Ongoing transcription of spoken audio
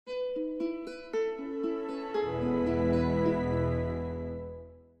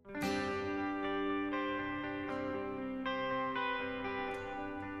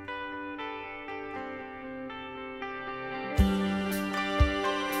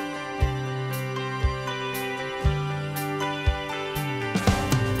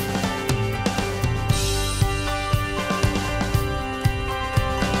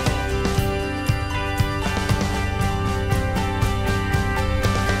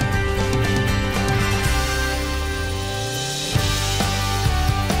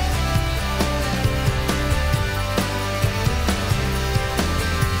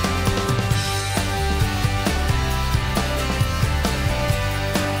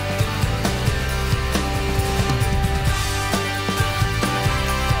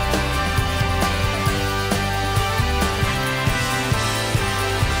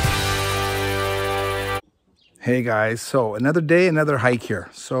Hey guys, so another day, another hike here.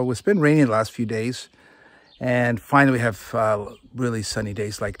 So it's been raining the last few days, and finally we have really sunny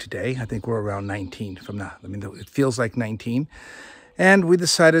days like today. I think we're around 19 from now. I mean, it feels like 19. And we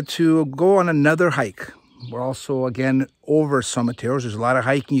decided to go on another hike. We're also, again, over Sao Mateus. There's a lot of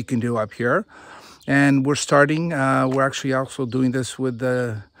hiking you can do up here. And we're starting, we're actually also doing this with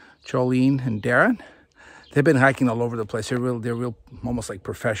Jolene and Darren. They've been hiking all over the place. They're real, almost like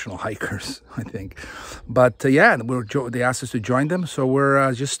professional hikers, I think. But yeah, they asked us to join them. So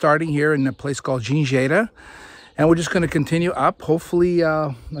we're just starting here in a place called Gingeira. And we're just going to continue up. Hopefully,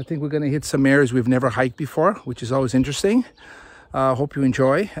 I think we're going to hit some areas we've never hiked before, which is always interesting. Hope you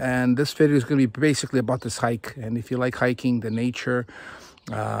enjoy. And this video is going to be basically about this hike. And if you like hiking, the nature,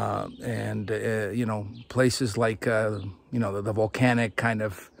 you know, places like, you know, the volcanic kind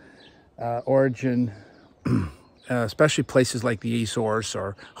of origin, especially places like the Azores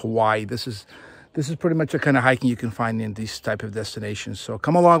or Hawaii. This is pretty much the kind of hiking you can find in these type of destinations. So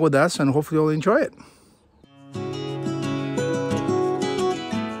come along with us and hopefully you'll enjoy it.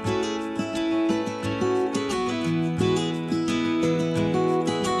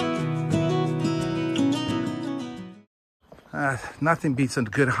 Nothing beats a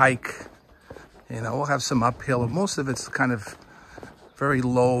good hike. You know, we'll have some uphill. Most of it's kind of very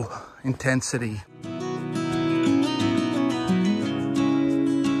low intensity.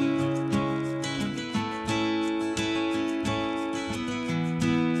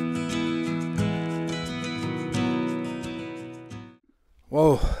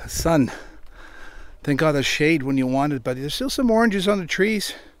 Whoa, sun. Thank God there's shade when you want it, but there's still some oranges on the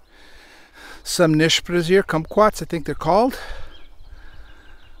trees. Some nishpras here, kumquats, I think they're called.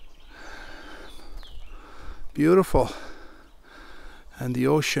 Beautiful. And the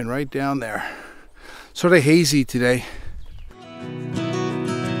ocean right down there. Sort of hazy today.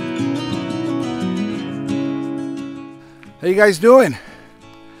 How you guys doing?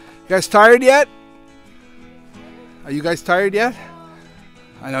 You guys tired yet? Are you guys tired yet?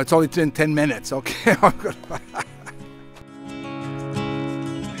 I know it's only been 10 minutes. Okay.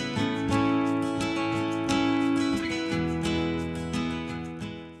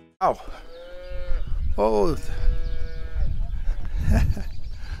 Oh. Oh.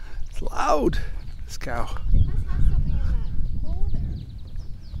 It's loud, this cow.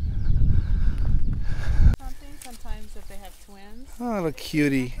 Sometimes if they have twins. Oh, look,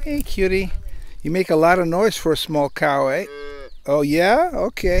 cutie. Hey, cutie. You make a lot of noise for a small cow, eh? Oh, yeah?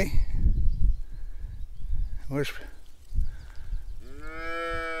 Okay. Where's...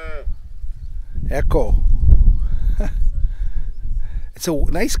 Echo. It's a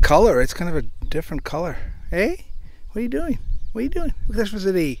nice color. It's kind of a different color. Hey? What are you doing? What are you doing? O que estás a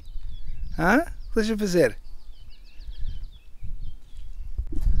fazer aí? Huh? O que estás a fazer?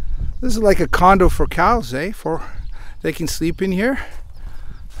 This is like a condo for cows, eh? They can sleep in here.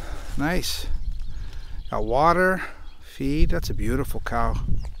 Nice. Got water, feed. That's a beautiful cow.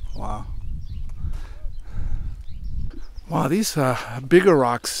 Wow. Wow, these bigger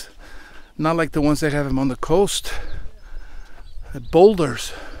rocks. Not like the ones that have them on the coast.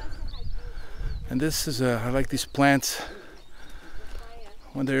 Boulders. And this is I like these plants.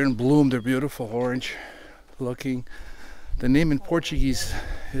 When they're in bloom, they're beautiful, orange looking. The name in Portuguese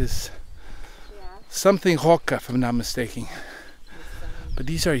is something roca, if I'm not mistaken. But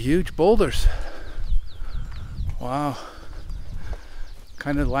these are huge boulders. Wow.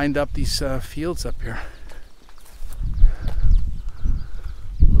 Kind of lined up these fields up here.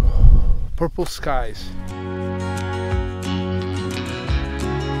 Purple skies.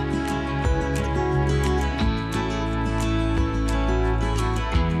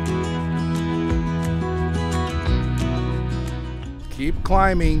 Keep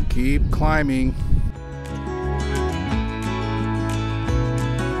climbing, keep climbing.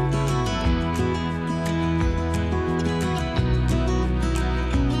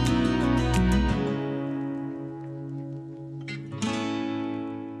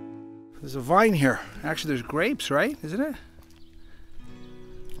 There's a vine here. Actually, there's grapes, right? Isn't it?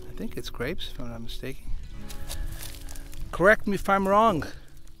 I think it's grapes, if I'm not mistaken. Correct me if I'm wrong.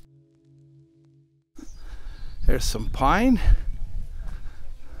 There's some pine.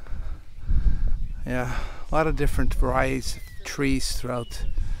 Yeah, a lot of different varieties of trees throughout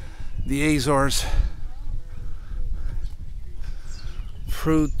the Azores.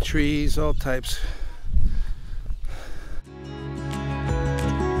 Fruit trees, all types.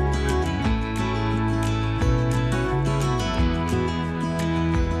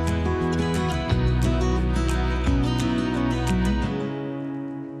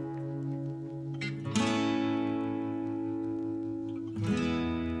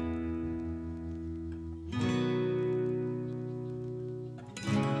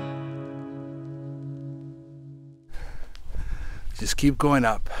 just keep going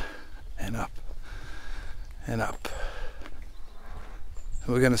up and up and up.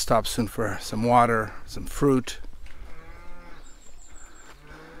 We're gonna stop soon for some water, some fruit.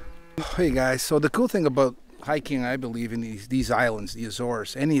 Hey guys, so the cool thing about hiking, I believe, in these islands, the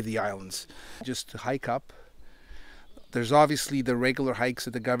Azores, any of the islands, just to hike up. There's obviously the regular hikes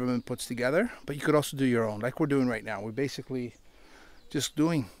that the government puts together, but you could also do your own, like we're doing right now. We're basically just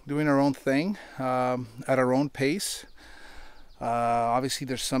doing our own thing at our own pace. Obviously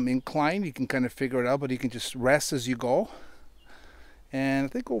there's some incline, you can kind of figure it out, but you can just rest as you go. And I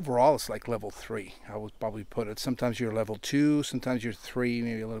think overall it's like level 3, I would probably put it. Sometimes you're level 2, sometimes you're 3,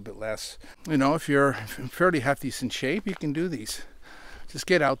 maybe a little bit less. You know, if you're in fairly half decent shape, you can do these. Just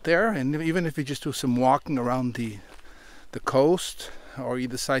get out there, and even if you just do some walking around the coast, or you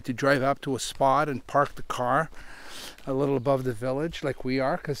decide to drive up to a spot and park the car a little above the village like we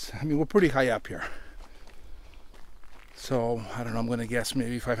are, because I mean we're pretty high up here. So I don't know, I'm going to guess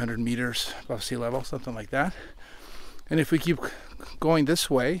maybe 500 meters above sea level, something like that. And if we keep going this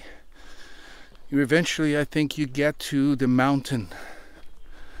way, you eventually, I think, you get to the mountain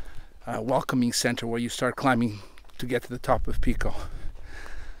welcoming center where you start climbing to get to the top of Pico.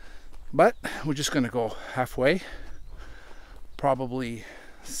 But we're just going to go halfway, probably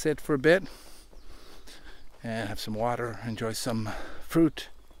sit for a bit and have some water, enjoy some fruit,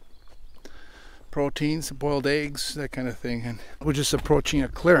 proteins, boiled eggs, that kind of thing. And we're just approaching a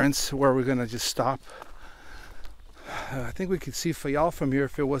clearance where we're going to just stop. I think we could see Fayal from here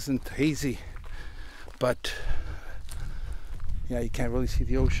if it wasn't hazy, but yeah, you can't really see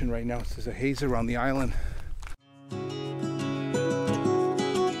the ocean right now. There's a haze around the island.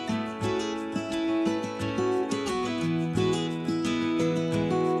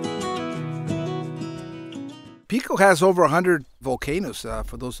 Pico has over 100 volcanoes,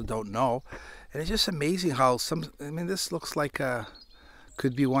 for those that don't know, and it's just amazing how I mean, this looks like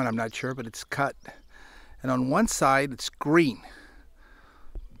could be one, I'm not sure, but it's cut. And on one side, it's green.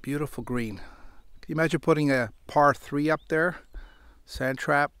 Beautiful green. Can you imagine putting a par 3 up there? Sand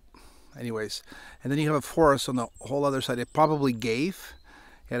trap. Anyways. And then you have a forest on the whole other side. It probably gave.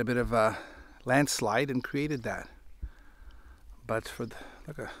 It had a bit of a landslide and created that. But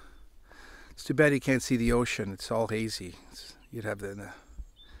it's too bad you can't see the ocean. It's all hazy. You'd have the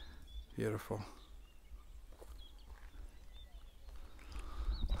beautiful.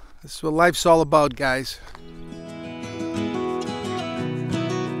 This is what life's all about, guys.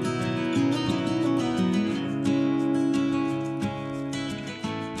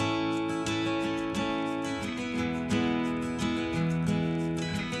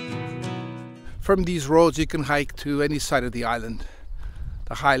 From these roads, you can hike to any side of the island.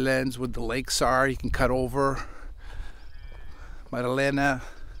 The highlands where the lakes are, you can cut over. Madalena.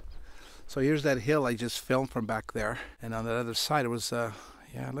 So here's that hill I just filmed from back there. And on the other side, it was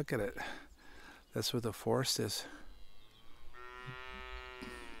yeah, look at it. That's where the forest is.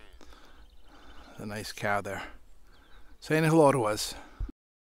 A nice cow there. Saying hello to us.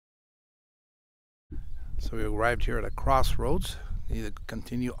 So we arrived here at a crossroads. Either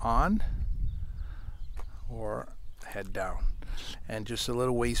continue on or head down. And just a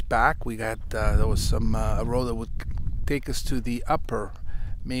little ways back, we got there was some a road that would take us to the upper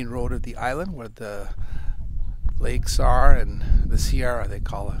main road of the island, where the lakes are and the Sierra, they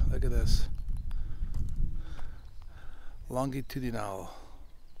call it. Look at this. Longitudinal.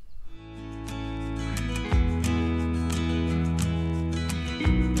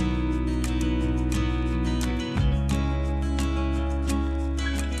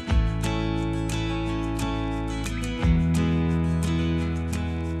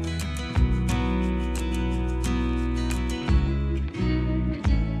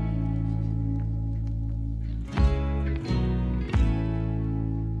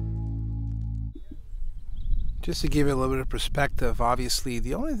 Just to give you a little bit of perspective, obviously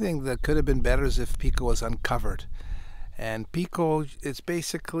the only thing that could have been better is if Pico was uncovered. And Pico is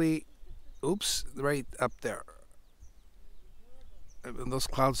basically, oops, right up there. And those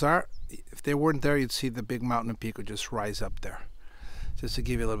clouds are, if they weren't there, you'd see the big mountain of Pico just rise up there. Just to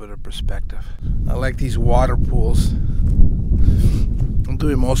give you a little bit of perspective. I like these water pools. I'm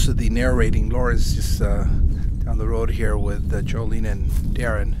doing most of the narrating. Laura's just down the road here with Jolene and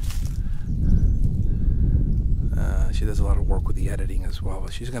Darren. She does a lot of work with the editing as well,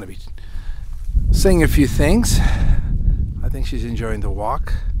 but she's going to be saying a few things. I think she's enjoying the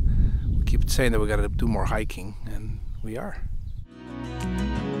walk. We keep saying that we got to do more hiking, and we are.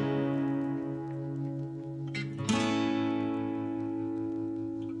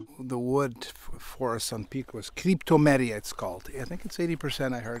 The wood forest on Pico is Cryptomeria, it's called. I think it's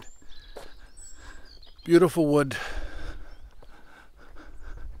 80%, I heard. Beautiful wood.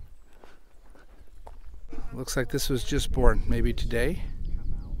 Looks like this was just born, maybe today.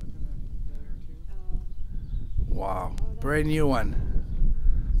 Wow, brand new one.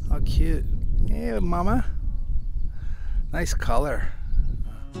 How cute. Hey, mama. Nice color.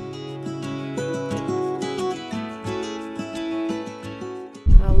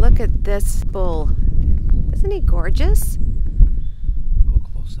 Oh, look at this bull. Isn't he gorgeous? Go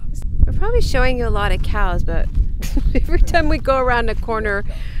close up. We're probably showing you a lot of cows, but every time we go around a corner,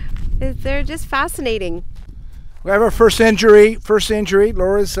 they're just fascinating. We have our first injury.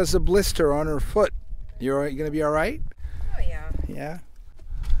 Laura has a blister on her foot. You gonna be all right? Oh yeah. Yeah.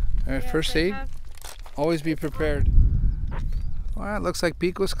 All right, first aid. Always be prepared. Well, it looks like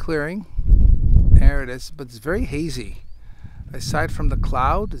Pico's clearing. There it is, but it's very hazy. Aside from the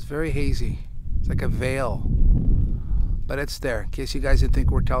cloud, it's very hazy. It's like a veil. But it's there. In case you guys didn't think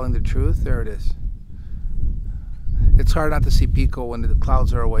we're telling the truth, there it is. It's hard not to see Pico when the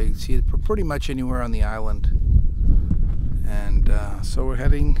clouds are away. You see it pretty much anywhere on the island. And so we're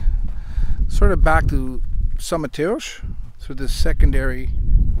heading sort of back to Sao Mateus through this secondary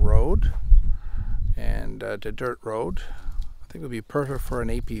road and the dirt road. I think it would be perfect for an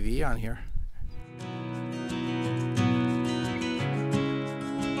APV on here.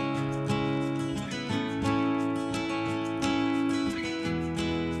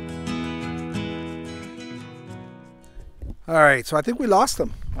 All right, so I think we lost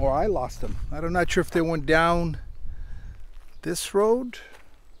them, or I lost them. I'm not sure if they went down this road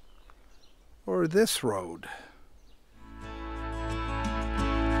or this road.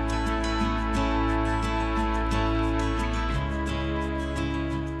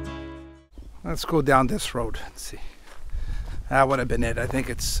 Let's go down this road and see. That would have been it. I think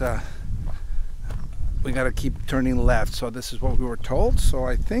it's we got to keep turning left. So this is what we were told. So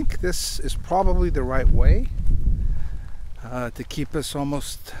I think this is probably the right way to keep us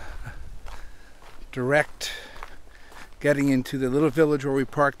almost direct, getting into the little village where we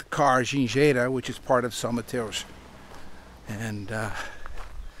parked the car, Gingeira, which is part of Sao Mateus. And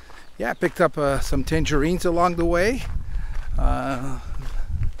yeah, picked up some tangerines along the way.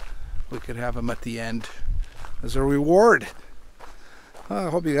 We could have them at the end as a reward. I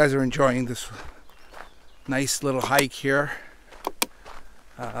hope you guys are enjoying this nice little hike here.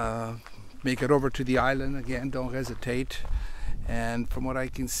 Make it over to the island again, don't hesitate. And from what I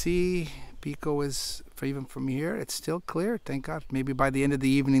can see, Pico is, even from here, it's still clear, thank God. Maybe by the end of the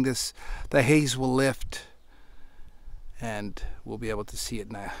evening the haze will lift and we'll be able to see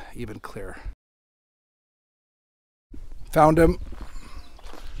it now even clearer. Found him.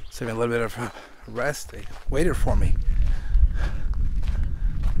 Saving a little bit of rest. They waited for me.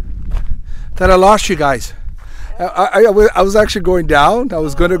 Thought I lost you guys. I was actually going down. I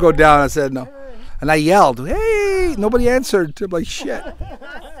was going to go down. I said no. And I yelled, hey, nobody answered. I'm like, shit.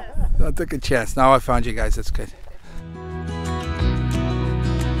 So I took a chance. Now I found you guys. That's good.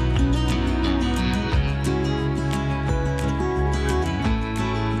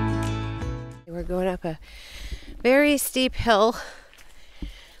 We're going up a very steep hill.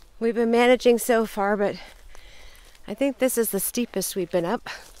 We've been managing so far, but I think this is the steepest we've been up.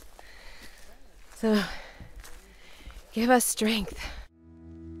 So give us strength.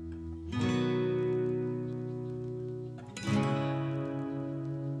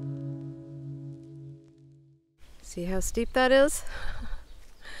 See how steep that is?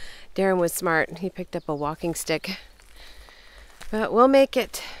 Darren was smart. He picked up a walking stick. But we'll make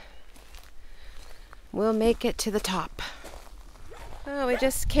it. We'll make it to the top. Oh, we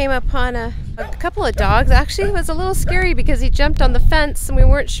just came upon a couple of dogs. Actually, it was a little scary because he jumped on the fence and we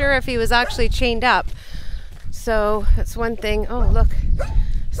weren't sure if he was actually chained up. So that's one thing. Oh, look,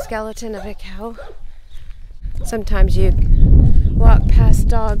 skeleton of a cow. Sometimes you walk past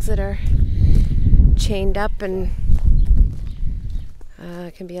dogs that are chained up and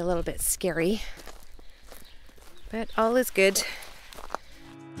it can be a little bit scary. But all is good.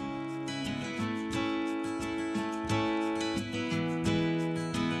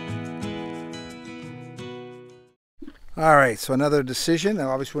 All right, so another decision. Now,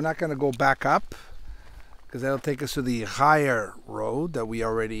 obviously, we're not going to go back up because that'll take us to the higher road that we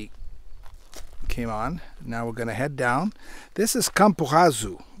already came on. Now we're going to head down. This is Campo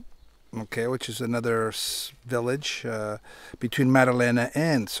Raso, okay, which is another village between Madalena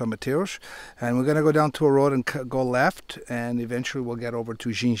and Sao Mateus. And we're going to go down to a road and go left, and eventually we'll get over to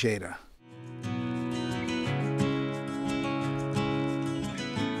Gingeira.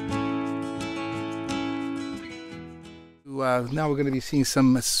 Now we're going to be seeing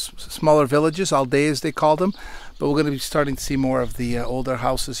some smaller villages, aldeias they call them, but we're going to be starting to see more of the older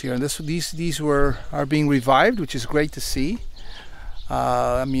houses here. And these are being revived, which is great to see.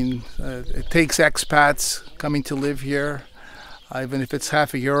 I mean, it takes expats coming to live here, even if it's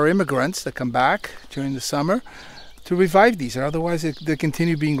half a year, or immigrants that come back during the summer to revive these, or otherwise they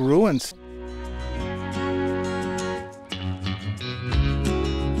continue being ruins.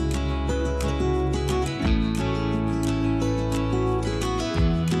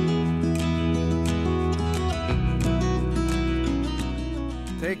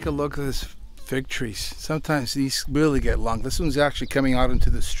 Take a look at this fig trees. Sometimes these really get long. This one's actually coming out into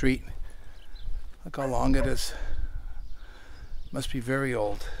the street. Look how long it is. Must be very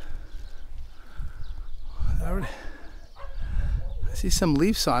old. I see some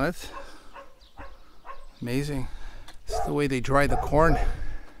leaves on it. Amazing. It's the way they dry the corn.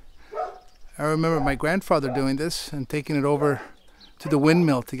 I remember my grandfather doing this and taking it over to the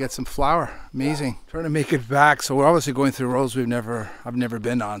windmill to get some flour. Amazing. Trying to make it back. So we're obviously going through roads I've never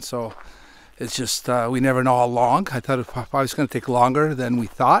been on. So it's just we never know how long. I thought it probably was going to take longer than we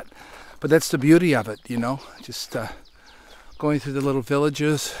thought, but that's the beauty of it, you know. Just going through the little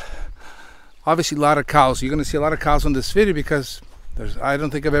villages. Obviously, a lot of cows. You're going to see a lot of cows on this video because I don't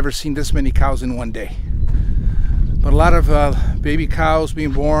think I've ever seen this many cows in one day. But a lot of baby cows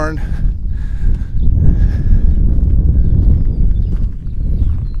being born.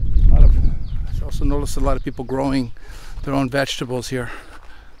 I also noticed a lot of people growing their own vegetables here.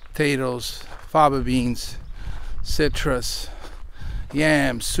 Potatoes, faba beans, citrus,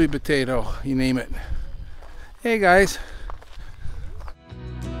 yams, sweet potato, you name it. Hey guys.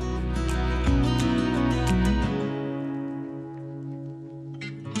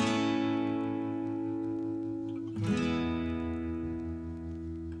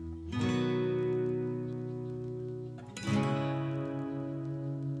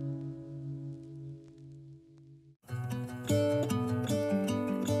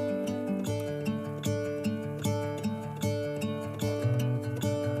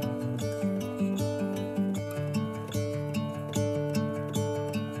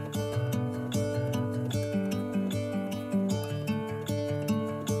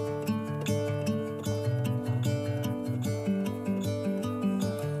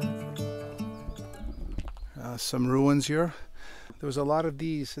 Some ruins here. There was a lot of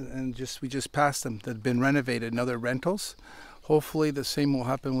these, and we just passed them that had been renovated. Now they're rentals. Hopefully the same will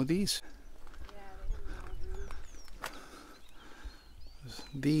happen with these.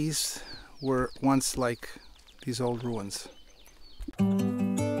 These were once like these old ruins. I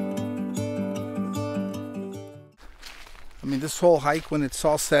mean, this whole hike, when it's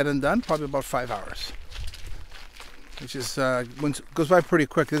all said and done, probably about 5 hours, which is goes by pretty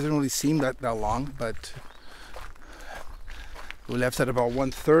quick. It doesn't really seem that long, but we left at about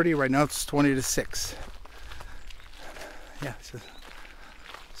 1:30. Right now it's 20 to 6. Yeah.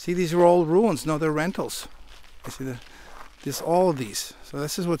 See, these are old ruins. No, they're rentals. You see all of these. So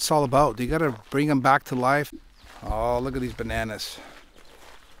this is what it's all about. You got to bring them back to life. Oh, look at these bananas.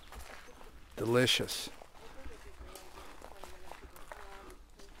 Delicious.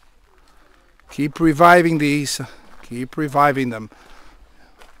 Keep reviving these. Keep reviving them.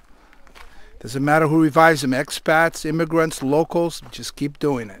 Doesn't matter who revives them, expats, immigrants, locals, just keep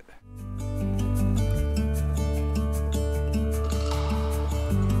doing it.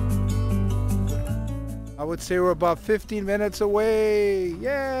 I would say we're about 15 minutes away.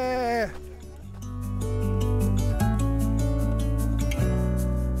 Yeah!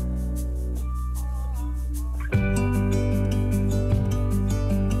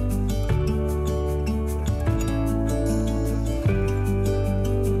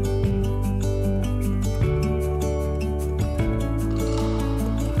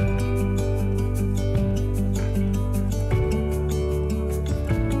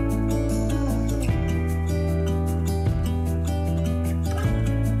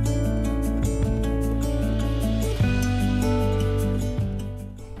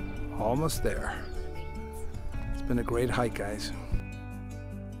 Almost there. It's been a great hike, guys.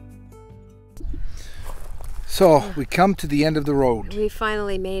 So we come to the end of the road. We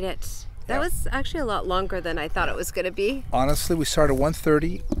finally made it. That was actually a lot longer than I thought it was going to be. Honestly, we started at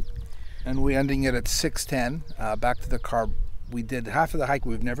 1:30 and we're ending it at 6:10. Back to the car. We did half of the hike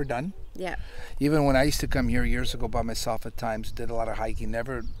we've never done. Yeah. Even when I used to come here years ago by myself at times, did a lot of hiking,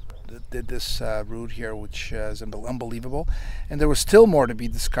 never did this route here, which is unbelievable. And there was still more to be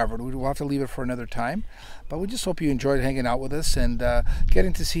discovered. We'll have to leave it for another time. But we just hope you enjoyed hanging out with us and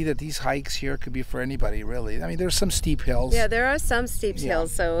getting to see that these hikes here could be for anybody, really. I mean, there's some steep hills. Yeah, there are some steep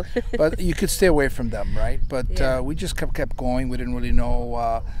hills, so... But you could stay away from them, right? But we just kept going. We didn't really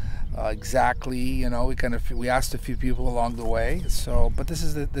know exactly. You know, we asked a few people along the way. So, but this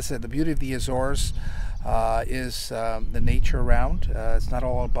is the beauty of the Azores. Is the nature around. It's not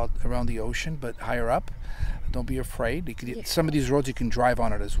all about around the ocean, but higher up. Don't be afraid. Some of these roads you can drive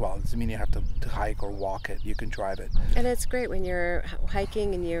on it as well. It doesn't mean you have to hike or walk it. You can drive it. And it's great when you're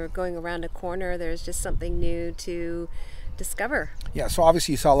hiking and you're going around a corner. There's just something new to discover. Yeah, so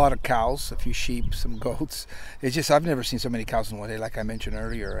obviously you saw a lot of cows, a few sheep, some goats. It's just, I've never seen so many cows in one day, like I mentioned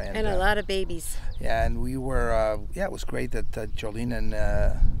earlier. And a lot of babies. Yeah, and we were, it was great that Jolene and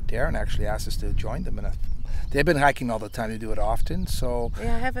Darren actually asked us to join them. And they've been hiking all the time. They do it often. So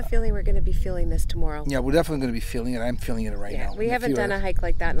yeah, I have a feeling we're going to be feeling this tomorrow. Yeah, we're definitely going to be feeling it. I'm feeling it right now. We haven't done a hike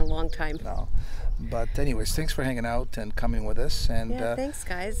like that in a long time. No. But anyways, thanks for hanging out and coming with us. And yeah, thanks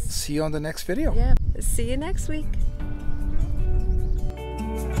guys. See you on the next video. Yeah, see you next week.